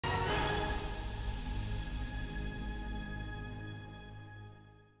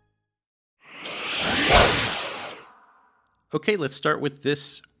Okay, let's start with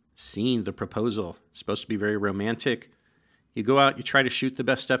this scene, the proposal. It's supposed to be very romantic. You go out, you try to shoot the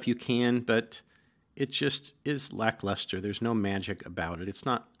best stuff you can, but it just is lackluster. There's no magic about it. It's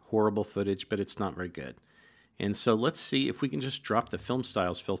not horrible footage, but it's not very good. And so let's see if we can just drop the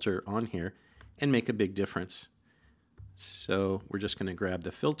FilmStyles filter on here and make a big difference. So we're just going to grab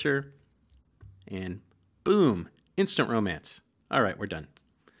the filter and boom, instant romance. All right, we're done.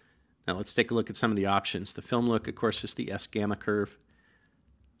 Now let's take a look at some of the options. The film look, of course, is the S gamma curve.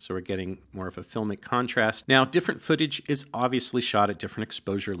 So we're getting more of a filmic contrast. Now, different footage is obviously shot at different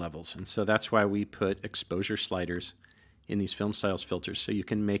exposure levels. And so that's why we put exposure sliders in these FilmStyles filters so you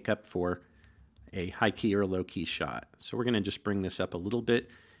can make up for a high key or a low key shot. So we're going to just bring this up a little bit.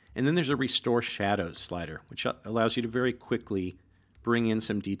 And then there's a restore shadows slider, which allows you to very quickly bring in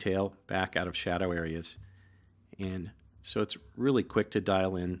some detail back out of shadow areas. And so it's really quick to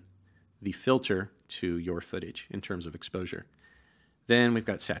dial in the filter to your footage in terms of exposure. Then we've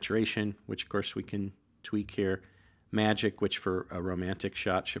got saturation, which of course we can tweak here. Magic, which for a romantic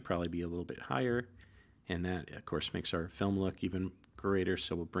shot should probably be a little bit higher. And that, of course, makes our film look even greater.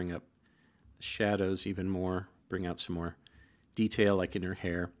 So we'll bring up the shadows even more, bring out some more detail like in her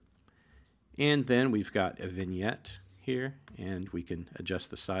hair. And then we've got a vignette here, and we can adjust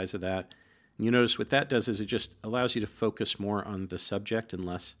the size of that. And you notice what that does is it just allows you to focus more on the subject and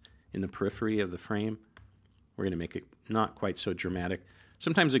less in the periphery of the frame. We're going to make it not quite so dramatic.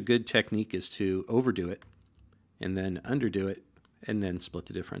 Sometimes a good technique is to overdo it and then underdo it and then split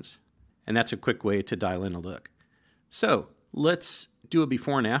the difference. And that's a quick way to dial in a look. So let's do a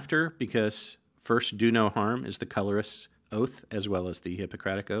before and after, because first, do no harm is the colorist's oath as well as the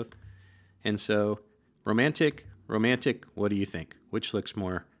Hippocratic oath. And so romantic, what do you think? Which looks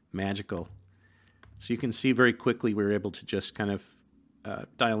more magical? So you can see very quickly we were able to just kind of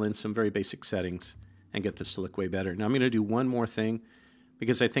dial in some very basic settings and get this to look way better. Now I'm going to do one more thing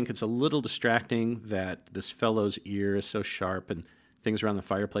because I think it's a little distracting that this fellow's ear is so sharp and things around the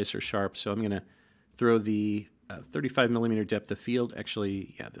fireplace are sharp. So I'm going to throw the 35mm depth of field,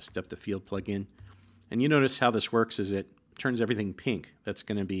 this depth of field plug-in. And you notice how this works is it turns everything pink that's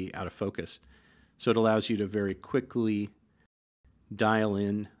going to be out of focus. So it allows you to very quickly dial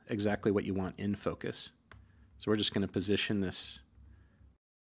in exactly what you want in focus. So we're just going to position this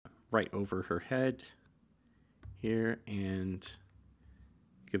right over her head here and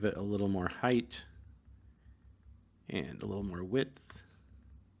give it a little more height and a little more width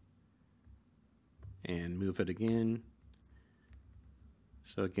and move it again.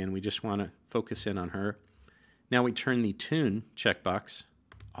 So again, we just want to focus in on her. Now we turn the tune checkbox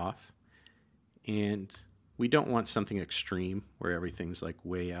off, and we don't want something extreme where everything's like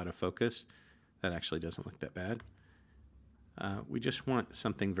way out of focus. That actually doesn't look that bad. We just want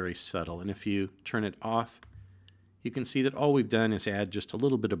something very subtle, and if you turn it off, you can see that all we've done is add just a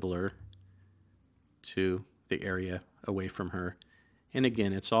little bit of blur to the area away from her. And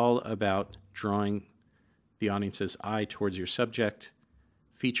again, it's all about drawing the audience's eye towards your subject,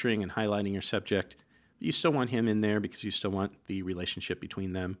 featuring and highlighting your subject. But you still want him in there because you still want the relationship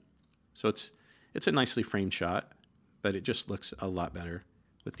between them. So it's a nicely framed shot, but it just looks a lot better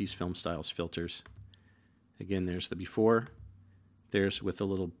with these FilmStyles filters. Again, there's the before. There's with a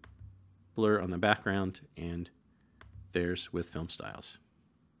little blur on the background, and there's with FilmStyles.